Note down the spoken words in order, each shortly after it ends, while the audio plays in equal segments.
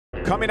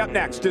Coming up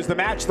next is the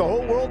match the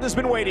whole world has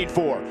been waiting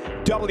for.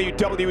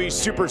 WWE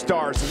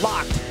superstars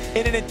locked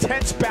in an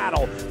intense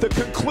battle. The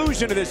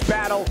conclusion of this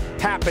battle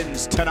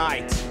happens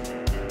tonight.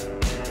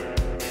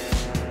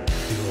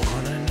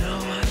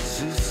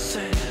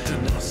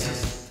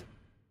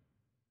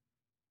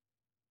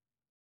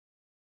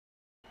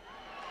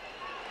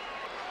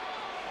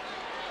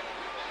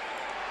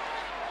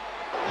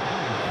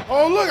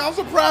 Oh look, I'm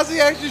surprised he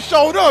actually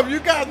showed up. You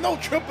guys know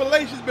Triple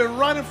H has been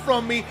running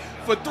from me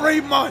for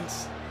 3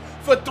 months.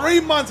 For 3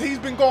 months, he's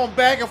been going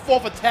back and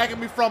forth, attacking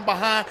me from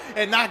behind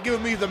and not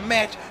giving me the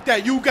match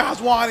that you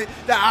guys wanted,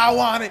 that I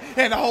wanted,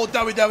 and the whole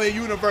WWE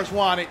Universe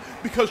wanted.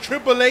 Because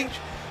Triple H,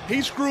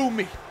 he screwed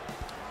me.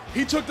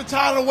 He took the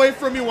title away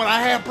from me when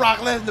I had Brock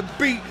Lesnar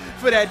beat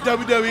for that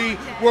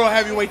WWE World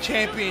Heavyweight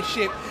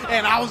Championship.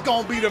 And I was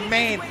going to be the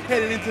man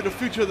headed into the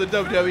future of the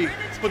WWE.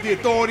 But the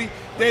Authority,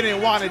 they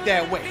didn't want it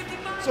that way.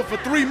 So for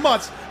 3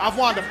 months, I've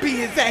wanted to beat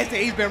his ass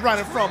that he's been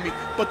running from me.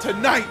 But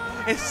tonight,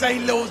 in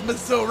St. Louis,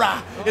 Missouri,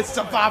 it's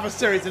Survivor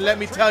Series. And let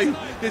me tell you,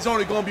 there's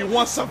only going to be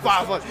one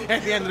survivor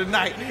at the end of the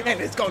night, and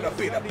it's going to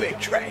be the Big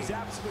Train.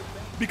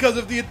 Because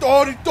if the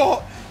Authority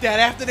thought that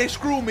after they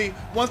screwed me,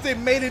 once they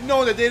made it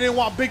known that they didn't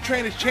want Big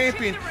Train as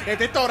champion, if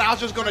they thought I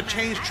was just going to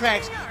change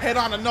tracks, head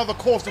on another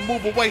course and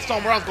move away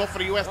somewhere else, go for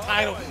the U.S.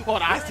 title or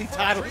the IC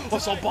title or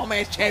some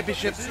bum-ass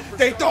championship,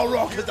 they thought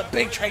wrong because the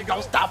Big Train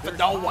don't stop for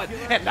no one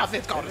and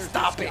nothing's going to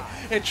stop it.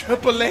 And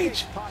Triple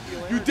H,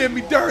 you did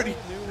me dirty.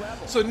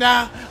 So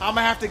now I'm going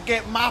to have to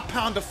get my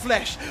pound of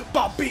flesh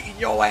by beating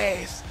your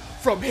ass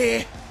from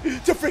here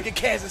to freaking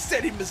Kansas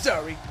City,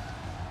 Missouri.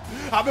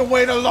 I've been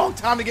waiting a long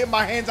time to get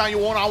my hands on you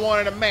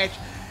one-on-one in a match.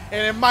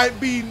 And it might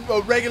be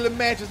a regular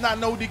match. It's not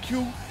no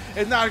DQ.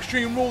 It's not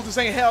Extreme Rules. This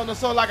ain't Hell in a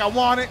Cell like I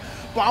want it.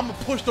 But I'm going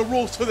to push the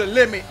rules to the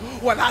limit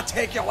when I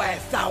take your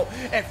ass out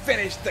and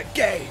finish the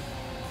game.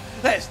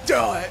 Let's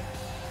do it.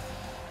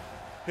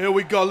 Here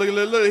we go.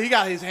 Look. He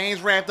got his hands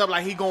wrapped up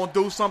like he gonna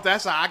do something.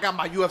 That's all right. I got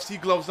my UFC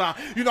gloves on.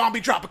 You know I'll be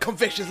dropping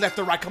convictions left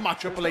and right. Come on,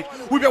 Triple H.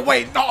 We've been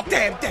waiting all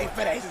damn day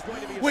for this.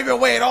 We've been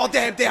waiting all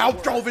damn day. I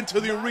drove into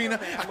the arena.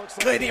 I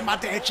couldn't eat my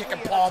damn chicken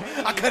palm.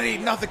 I couldn't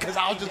eat nothing because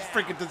I was just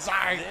freaking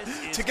desiring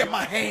to get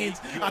my hands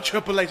on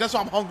Triple H. That's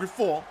what I'm hungry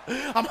for.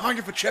 I'm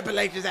hungry for Triple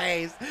H's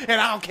ass. And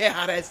I don't care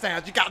how that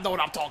sounds. You gotta know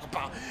what I'm talking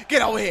about.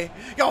 Get over here.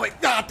 Go away.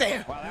 God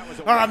damn.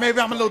 All right,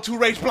 maybe I'm a little too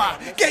rage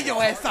blind. Get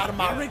your ass out of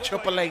my ring,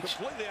 Triple H.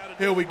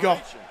 Here we go.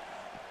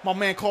 My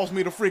man cost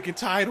me the freaking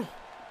title.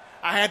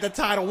 I had the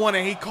title won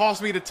and he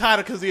cost me the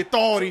title because the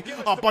Authority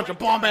are a bunch of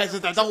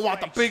bombasses that don't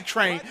want the Big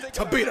Train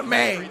to be the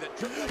man.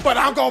 But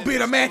I'm going to be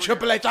the man,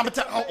 Triple H. I'm going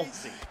to tell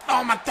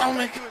oh, my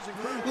stomach.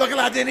 Look like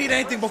I didn't eat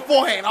anything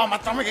beforehand. Oh, my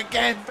stomach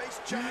again.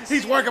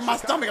 He's working my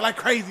stomach like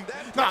crazy.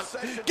 Nah,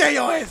 get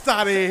your ass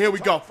out of here. Here we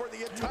go.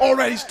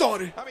 Already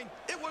started.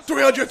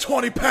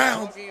 320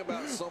 pounds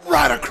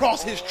right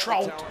across his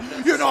throat.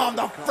 You know I'm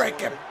the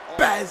freaking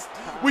best.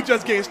 We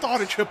just getting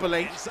started, Triple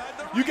H.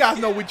 You guys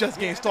know we just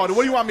getting started.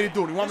 What do you want me to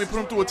do? You want me to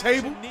put him through a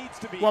table?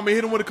 You want me to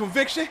hit him with a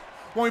conviction?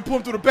 Want me to put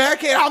him through the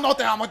barricade? I don't know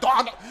what I'm going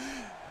to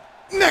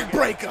do. Neck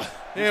breaker.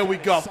 There we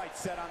go.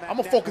 I'm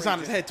going to focus on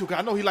his head, too,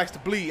 because I know he likes to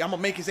bleed. I'm going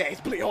to make his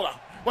ass bleed. Hold on.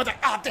 What the?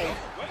 Ah, damn.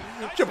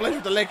 Triple H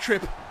with the leg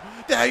trip.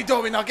 The hell you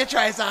doing me now? Get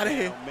your ass out of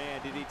here.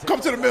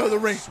 Come to the middle of the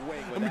ring.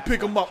 Let me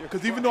pick him up,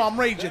 because even though I'm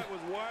raging,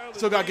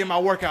 still got to get my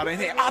workout in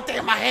here. Ah,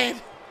 damn, my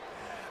head.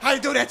 How you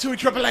do that to me,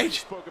 Triple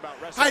H?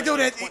 How you do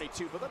that?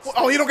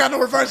 Oh, he don't got no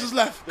reversals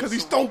left because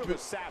he's stupid.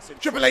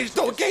 Triple H,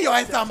 don't get your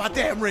ass out of my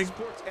damn ring.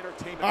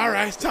 All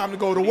right, it's time to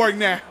go to work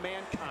now.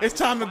 It's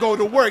time to go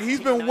to work. He's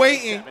been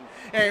waiting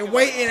and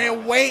waiting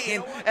and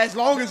waiting as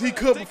long as he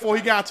could before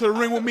he got to the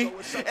ring with me.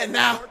 And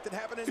now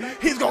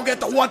he's going to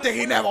get the one thing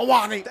he never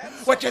wanted,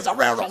 which is a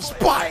railroad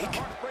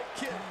spike.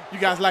 You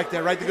guys like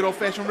that, right? The good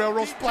old-fashioned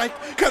railroad spike?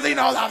 Because he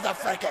knows I'm the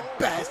freaking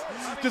best.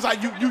 Just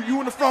like you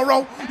in the front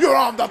row, you're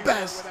on the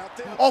best.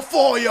 All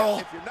four of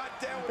y'all.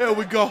 Here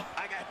we go.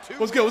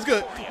 What's good? What's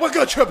good? What's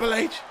good, Triple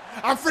H?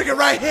 I'm freaking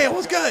right here.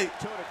 What's good?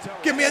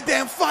 Give me a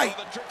damn fight.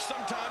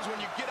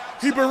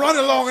 He been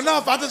running long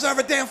enough. I deserve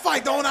a damn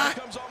fight, don't I?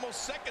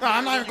 Nah,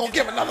 I'm not even going to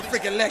give him another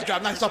freaking leg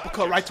drop. Nice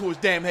uppercut right to his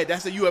damn head.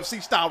 That's the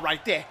UFC style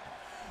right there.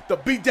 The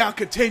beatdown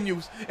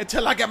continues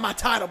until I get my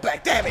title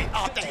back. Damn it.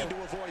 Oh, damn.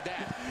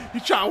 You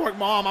trying to work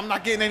my arm. I'm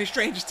not getting any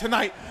strangers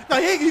tonight. Now,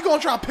 he going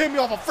to try to pin me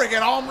off a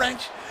freaking arm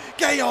wrench?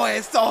 Get your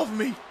ass off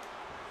me.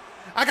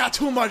 I got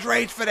too much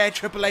rage for that,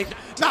 Triple H.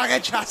 Now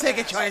get your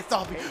ass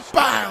off me.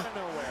 Bow.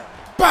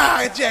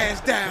 Bow, get your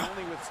ass down.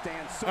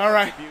 All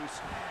right.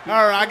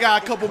 All right, I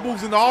got a couple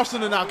moves in the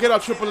arsenal now. Get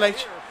up, Triple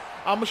H.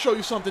 I'm going to show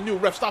you something new.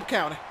 Ref, stop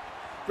counting.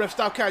 Ref,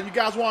 stop counting. You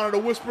guys wanted a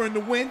whisper in the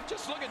wind?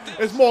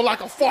 It's more like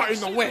a fart in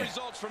the wind.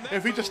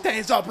 If he just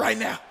stands up right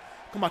now.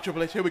 Come on,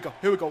 Triple H. Here we go.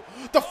 Here we go.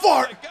 The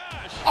fart.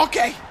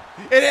 Okay.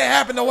 It didn't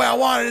happen the way I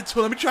wanted it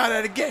to. Let me try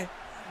that again.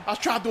 I was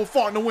trying to do a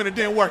fart in the wind. It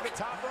didn't work.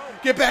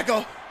 Get back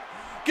up.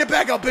 Get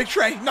back up, Big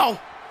Train. No.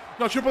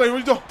 No, Triple H, what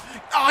you doing?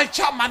 Oh, he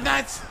chopped my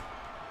nuts.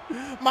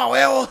 My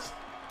werewolves.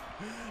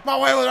 My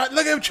werewolves.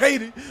 Look at him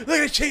cheating. Look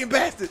at this cheating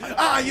bastard.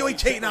 Ah, you ain't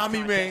cheating on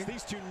me, man.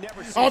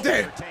 Oh,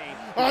 damn.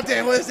 Oh,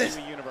 damn, what is this?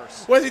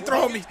 Where's he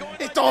throwing me?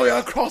 He's throwing me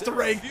across the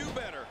ring.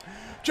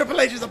 Triple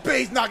H is a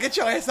beast. Now get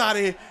your ass out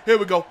of here. Here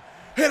we go.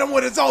 Hit him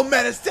with his own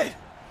medicine.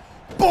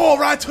 Ball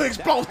right to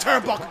explode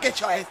turnbuckle.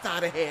 Get your ass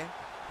out of here.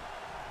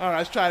 All right,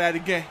 let's try that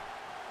again.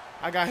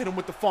 I got to hit him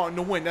with the fart in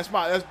the wind. That's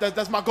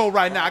my goal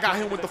right now. I got to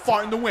hit him with the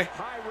fart in the wind.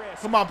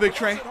 Come on, Big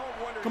Train.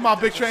 Come on,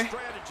 Big Train.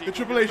 The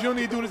Triple H, you don't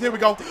need to do this. Here we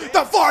go.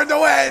 The fart in the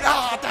wind.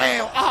 Oh,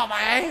 damn. Oh, my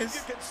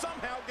ass.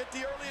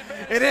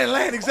 It didn't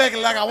land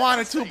exactly like I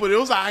wanted to, but it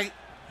was all right.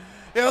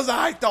 It was all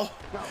right, though.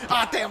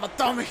 Oh, damn, my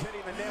stomach.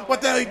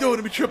 What the hell he doing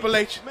to me, Triple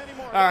H?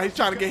 All right, he's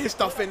trying to get his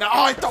stuff in now.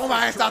 Oh, he threw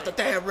my ass out the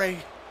damn ring.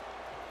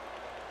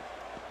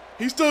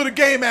 He's still the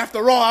game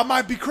after all. I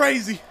might be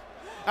crazy.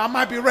 I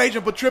might be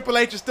raging, but Triple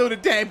H is still the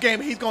damn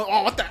game. He's going,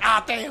 oh, what the,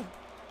 ah, damn.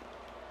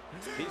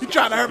 He's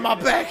trying to hurt my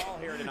back.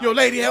 Yo,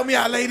 lady, help me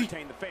out, lady.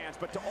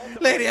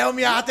 Lady, help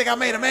me out. I think I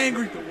made him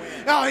angry.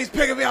 Oh, he's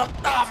picking me up.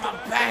 Oh,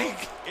 my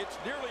back.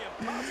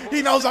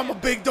 He knows I'm a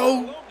big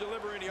dude.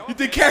 You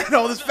think carrying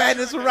all this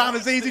fatness around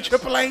is easy,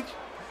 Triple H?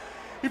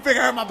 You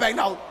figure hurt my back?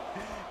 No.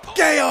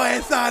 Get your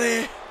ass out of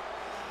here.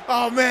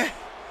 Oh, man.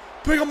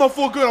 Pick him up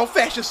for a good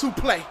old-fashioned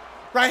suplex.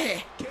 Right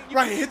here.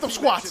 Right here. Hit them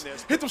squats.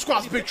 Hit them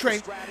squats, Big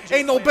Train.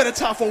 Ain't no better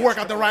time for a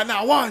workout than right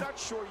now. 1,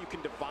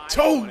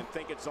 2.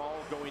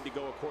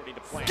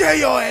 Get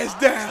your ass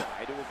down.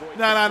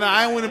 Nah.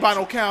 I ain't winning by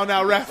no count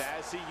now, ref.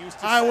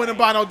 I ain't winning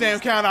by no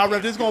damn count now,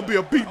 ref. This is going to be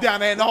a beat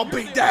down and all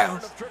beat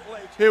downs.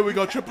 Here we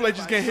go. Triple H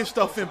is getting his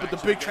stuff in, but the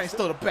Big Train's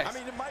still the best.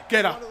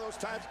 Get up.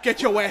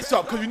 Get your ass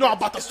up, because you know I'm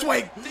about to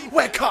swing.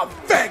 Wake up,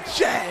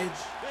 conviction.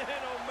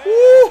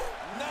 Woo.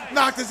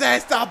 Knocked his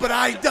ass out, but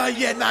I ain't done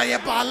yet. Not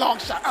yet by a long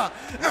shot.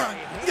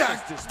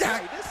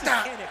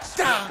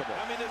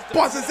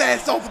 Bust his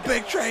ass over,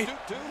 Big Train.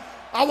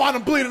 I want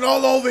him bleeding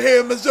all over here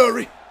in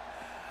Missouri.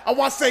 I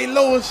want St.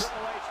 Louis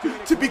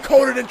to be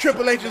coated in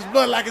Triple H's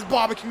blood like his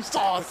barbecue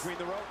sauce.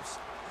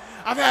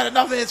 I've had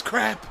enough of his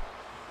crap.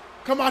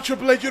 Come on,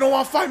 Triple H, you don't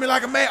want to fight me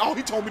like a man. Oh,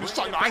 he told me to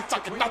suck. No, I ain't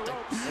sucking nothing.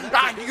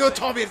 You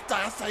told me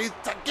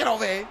to get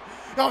over here.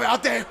 Over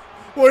out there.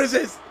 What is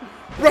this?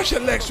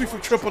 Russian leg sweep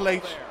from Triple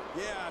H.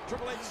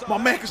 My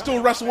man can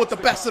still wrestle with the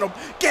best of them.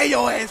 Get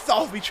your ass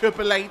off me,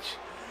 Triple H.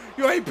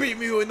 You ain't beat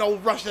me with no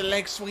Russian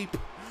leg sweep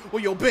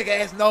with your big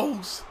ass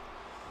nose.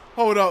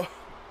 Hold up.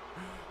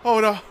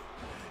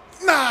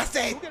 Nah, I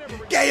said,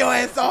 get your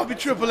ass off me,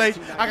 Triple H.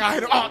 I got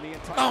hit.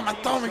 Oh, my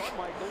stomach.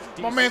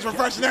 My man's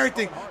reversing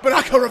everything, but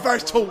I can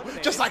reverse too,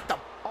 just like the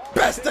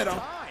best of them.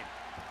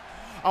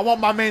 I want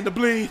my man to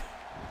bleed.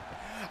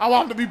 I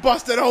want him to be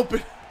busted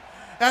open.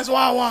 That's what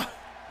I want.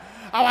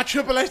 I want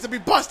Triple H to be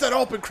busted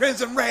open,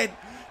 crimson red.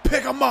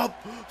 Pick him up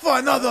for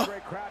another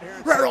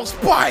Red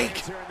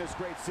Spike.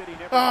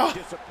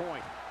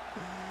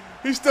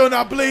 He's still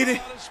not bleeding.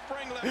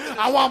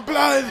 I want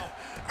blood.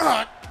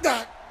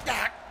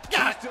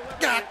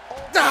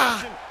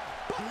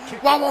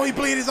 Why won't he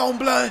bleed his own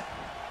blood?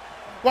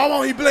 Why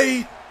won't he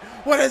bleed?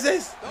 What is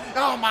this?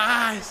 Oh, my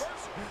eyes.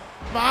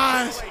 My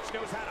eyes.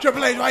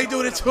 Triple H, why you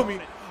doing it to me?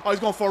 Oh, he's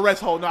going for a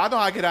rest hold. No, I know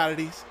how to get out of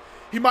these.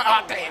 He might.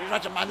 Oh, damn, he's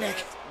touching my neck.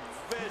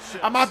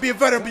 I might be a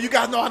veteran, but you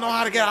guys know I know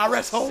how to get out of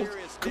rest holds.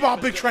 Come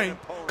on, Big Train.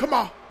 Come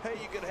on.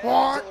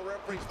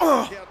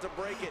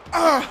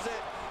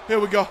 Here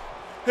we go.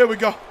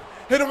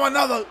 Hit him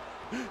another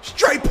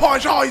straight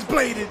punch. Oh, he's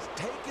bleeding.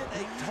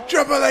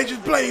 Triple H is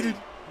bleeding.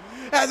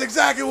 That's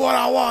exactly what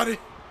I wanted.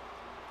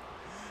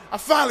 I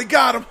finally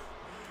got him.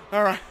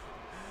 All right.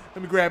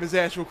 Let me grab his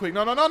ass real quick.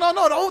 No.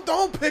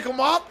 Don't pick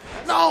him up.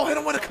 No, hit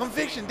him with a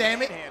conviction,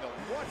 damn it.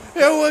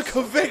 Hit him with a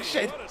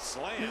conviction. That's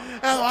what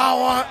I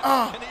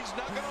want.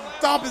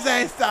 Stomp his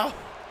ass out.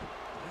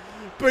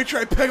 Big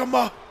Train, pick him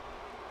up.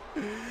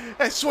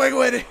 And swing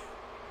with it.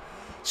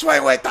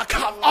 Swing with the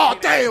cop. Oh,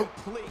 damn.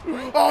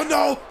 Oh,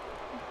 no.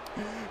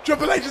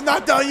 Triple H is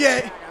not done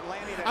yet.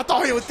 I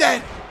thought he was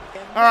dead.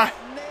 All right.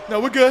 No,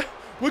 we're good.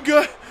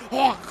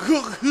 Oh,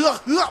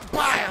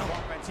 bam.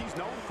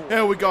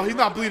 There we go. He's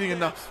not bleeding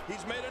enough.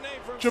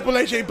 Triple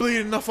H ain't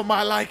bleeding enough for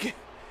my liking.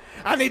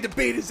 I need to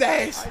beat his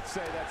ass.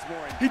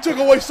 He took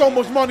away so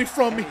much money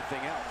from me.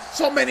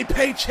 So many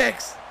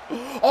paychecks.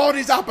 All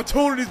these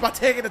opportunities by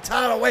taking the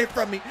title away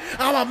from me.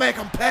 I'm going to make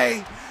him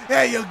pay.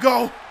 There you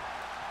go.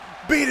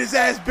 Beat his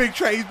ass, Big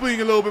Train. He's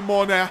bleeding a little bit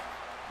more now.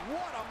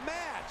 What a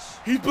match.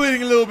 He's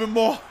bleeding a little bit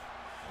more.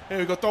 There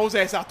we go. Throw his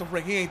ass out the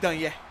ring. He ain't done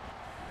yet.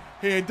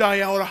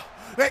 Hold on.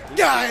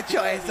 Get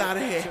your ass out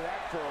of here.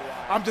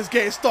 I'm just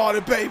getting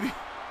started, baby.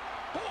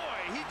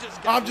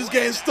 I'm just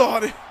getting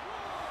started.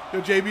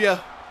 Yo,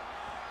 JBL,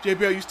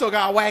 you still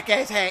got a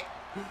whack-ass hat.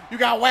 You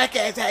got a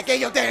whack-ass hat. Get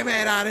your damn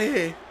head out of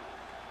here.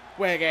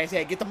 Whack-ass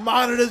hat. Get the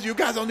monitors. You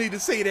guys don't need to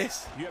see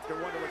this.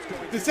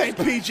 This ain't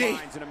PG.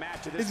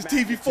 This is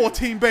TV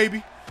 14,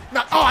 baby.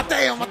 Now, oh,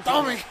 damn, my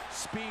stomach.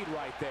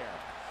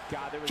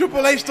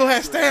 Triple H still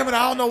has stamina.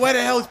 I don't know where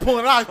the hell he's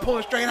pulling out. He's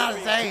pulling straight out of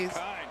his ass.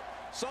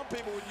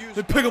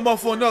 Let's pick him up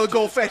for another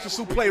gold-fashioned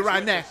suplex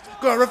right now.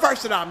 Go ahead,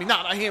 reverse it on me.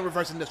 Nah, he ain't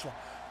reversing this one.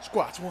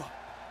 Squats. 1,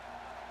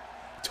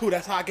 2.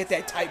 That's how I get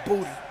that tight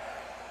booty.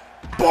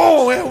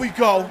 Boom, there we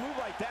go.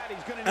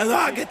 And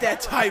I get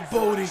that tight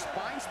booty.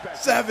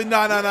 7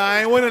 9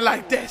 I ain't winning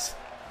like this.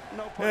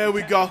 There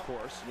we go.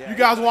 You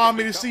guys want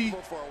to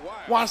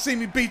see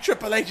me beat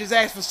Triple H's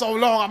ass for so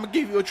long? I'm gonna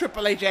give you a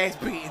Triple H ass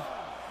beating.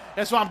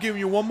 That's why I'm giving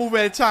you one move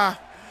at a time.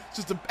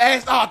 Just the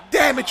ass. Oh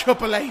damn it,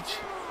 Triple H!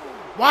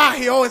 Why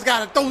he always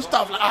gotta do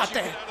stuff like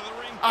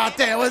oh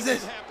damn, what's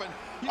this?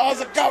 Oh,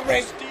 it's a gut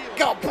ring,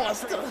 gut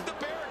buster.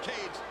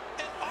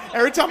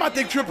 Every time I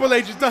think Triple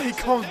H is done, he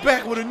comes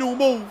back with a new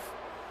move.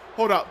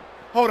 Hold up.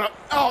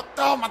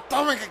 Oh, my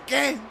stomach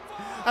again.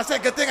 I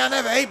said, good thing I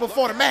never ate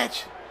before the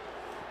match.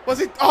 Was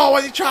he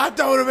trying to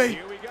do to me?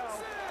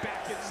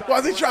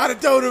 What's he trying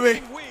to do to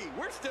me?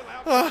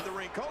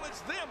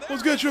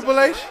 What's good, Triple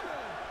H?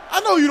 I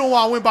know you don't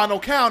want to win by no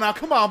count now.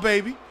 Come on,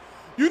 baby.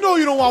 You know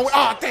you don't want to win.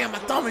 Oh, damn, my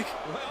stomach.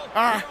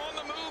 All right.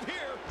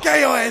 Get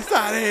your ass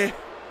out of here.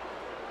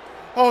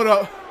 Hold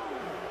up.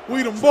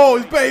 We them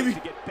boys, baby.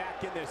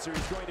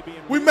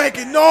 We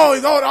making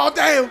noise. Hold on,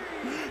 damn.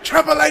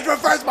 Triple H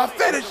reversed my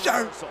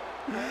finisher.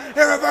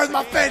 He reversed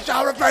my finisher.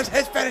 I'll reverse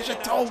his finisher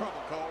too.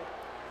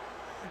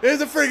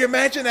 It's a freaking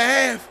match and a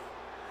half.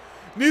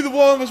 Neither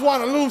one of us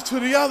want to lose to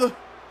the other.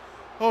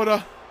 Hold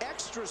on.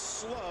 Extra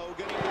slow.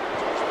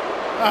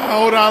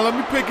 Hold on. Let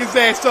me pick his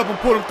ass up and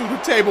put him through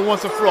the table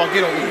once and for all.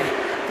 Get over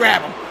here.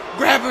 Grab him.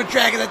 Grab him and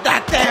drag it.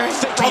 That damn it.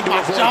 Oh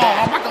my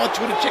jaw. I'm not going to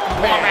chew the chicken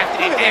palm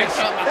after that damn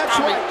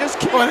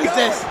shit. What is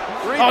this?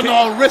 Oh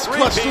no, wrist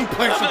clutch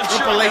suplex from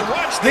Triple H.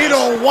 He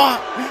don't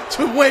want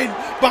to win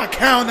by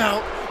count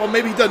out. Or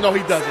maybe he doesn't. No,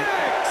 he doesn't.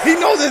 He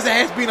knows his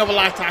ass being of a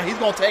lifetime. He's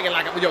going to take it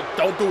like, yo,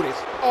 don't do this.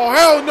 Oh,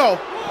 hell no.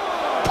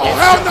 Oh,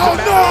 hell no,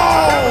 no.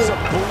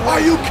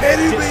 Are you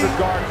kidding me?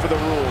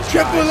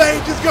 Triple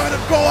H is going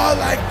to go out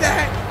like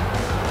that.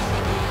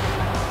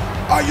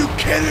 Are you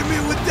kidding me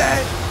with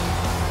that?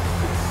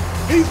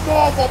 He's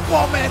more of a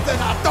bum ass than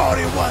I thought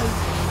he was.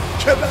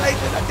 Triple H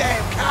is a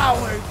damn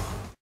coward.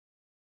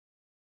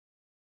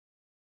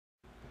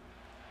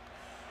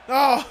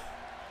 Oh,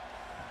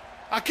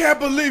 I can't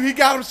believe he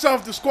got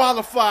himself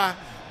disqualified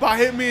by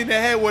hitting me in the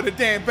head with a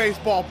damn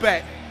baseball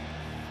bat.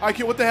 All right,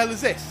 kid, what the hell is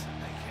this?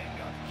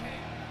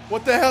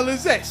 What the hell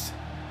is this?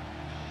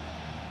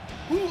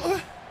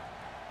 What?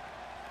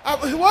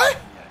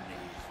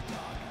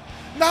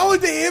 Not only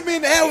did he hit me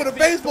in the head with a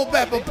baseball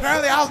bat, but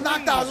apparently I was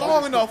knocked out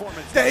long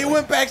enough that he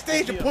went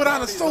backstage and put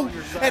on a suit,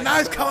 and now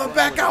he's coming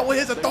back out with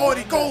his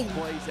authority gold.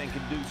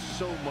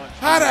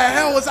 How the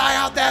hell was I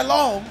out that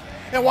long?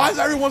 And why is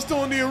everyone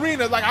still in the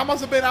arena? Like, I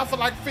must have been out for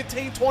like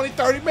 15, 20,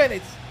 30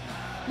 minutes.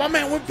 My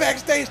man went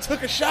backstage,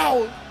 took a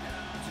shower,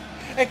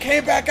 and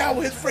came back out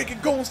with his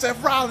freaking goon, Seth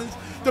Rollins,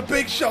 the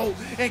Big Show,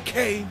 and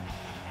came.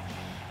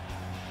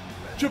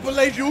 Triple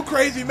H, you a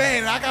crazy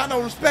man, and I got no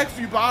respect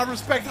for you, but I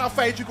respect how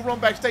fast you can run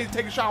backstage,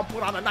 take a shower, and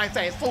put on a nice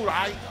ass suit,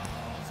 alright?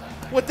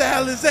 What the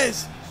hell is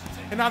this?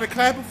 And now they're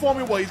clapping for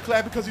me? Well, he's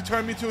clapping because he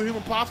turned me into a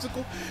human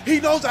popsicle. He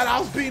knows that I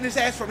was beating his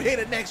ass from here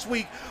to next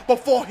week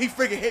before he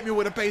freaking hit me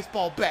with a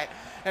baseball bat.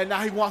 And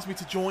now he wants me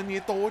to join the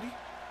authority?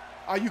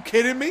 Are you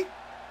kidding me?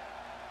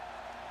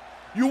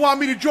 You want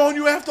me to join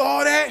you after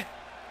all that?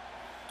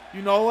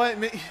 You know what?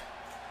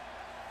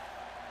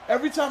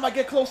 Every time I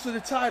get close to the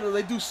title,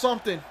 they do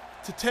something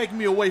to take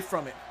me away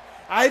from it.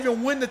 I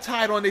even win the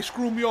title and they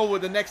screw me over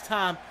the next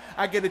time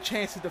I get a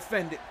chance to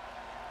defend it.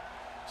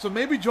 So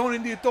maybe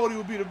joining the authority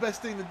would be the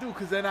best thing to do,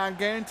 because then I'm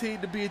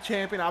guaranteed to be a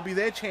champion. I'll be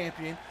their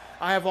champion.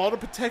 I have all the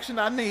protection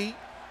I need.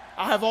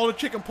 I have all the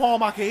chicken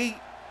palm I can eat.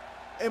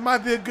 It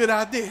might be a good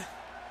idea.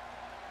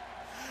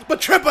 But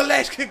Triple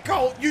H can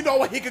go, you know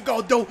what he can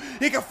go do?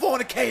 He can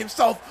fornicate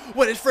himself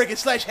with his freaking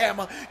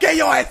sledgehammer. Get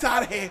your ass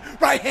out of here.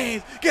 Right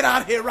hands. Get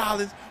out of here,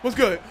 Rollins. What's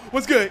good?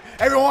 What's good?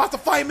 Everyone wants to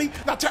fight me?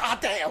 Now turn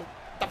out down.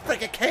 The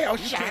freaking KO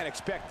shot. You can't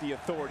expect the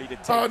authority to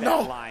take that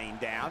lying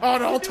down. Oh,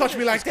 no, don't touch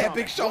me like that,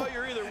 Big Show.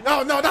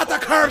 No, not the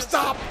curb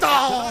stop.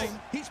 Dog.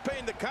 He's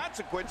paying the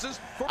consequences.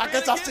 I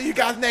guess I'll see you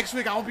guys next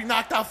week. I won't be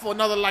knocked out for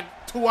another, like,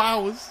 2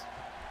 hours.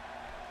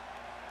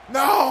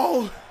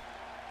 No.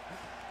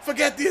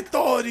 Forget the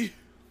authority.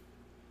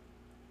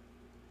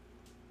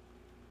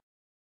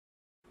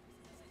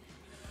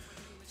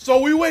 So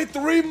we wait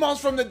 3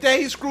 months from the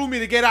day he screwed me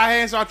to get our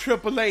hands on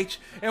Triple H.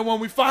 And when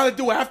we finally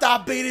do, after I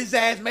beat his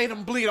ass, made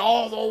him bleed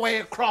all the way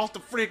across the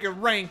freaking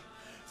ring,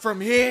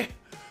 from here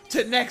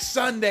to next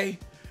Sunday,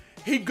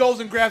 he goes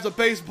and grabs a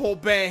baseball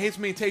bat, hits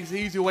me and takes the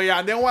easy way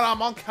out. And then when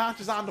I'm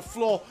unconscious on the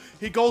floor,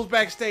 he goes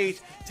backstage,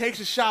 takes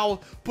a shower,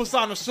 puts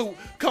on a suit,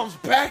 comes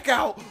back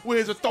out with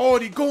his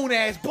authority goon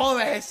ass,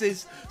 bum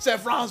asses,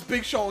 Seth Rollins,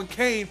 Big Show, and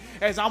Kane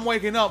as I'm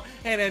waking up,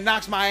 and then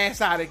knocks my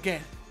ass out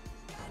again.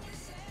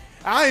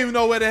 I don't even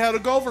know where the hell to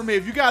go from here.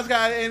 If you guys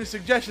got any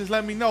suggestions,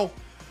 let me know.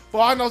 But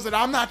I know that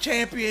I'm not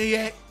champion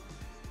yet.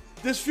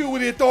 This feud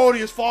with the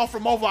authority is far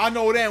from over. I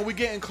know that, and we're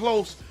getting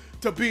close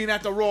to being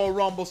at the Royal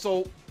Rumble.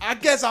 So I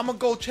guess I'm going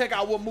to go check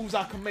out what moves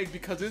I can make,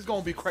 because it's going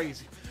to be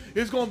crazy.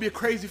 It's going to be a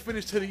crazy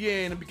finish to the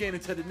year and the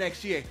beginning to the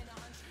next year.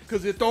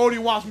 Because the authority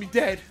wants me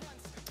dead.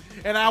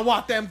 And I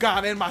want them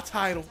gone and my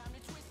title.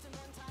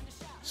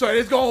 So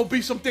there's going to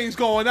be some things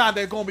going on.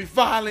 They're going to be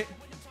violent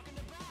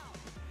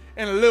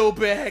and a little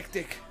bit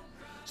hectic.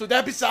 So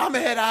that being said, I'm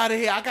gonna head out of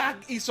here. I gotta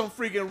eat some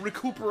freaking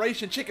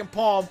recuperation chicken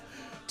palm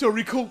to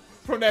recoup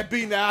from that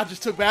beating that I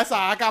just took. But that's all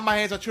right. I got my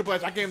hands on Triple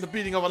H. I gave him the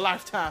beating of a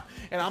lifetime,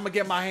 and I'm gonna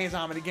get my hands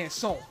on him again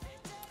soon.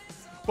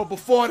 But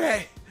before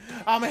that,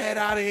 I'm gonna head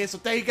out of here. So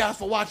thank you guys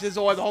for watching as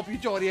always. I hope you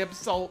enjoyed the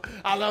episode.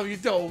 I love you,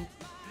 dude.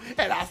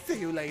 And I'll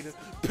see you later.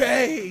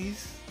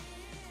 Peace.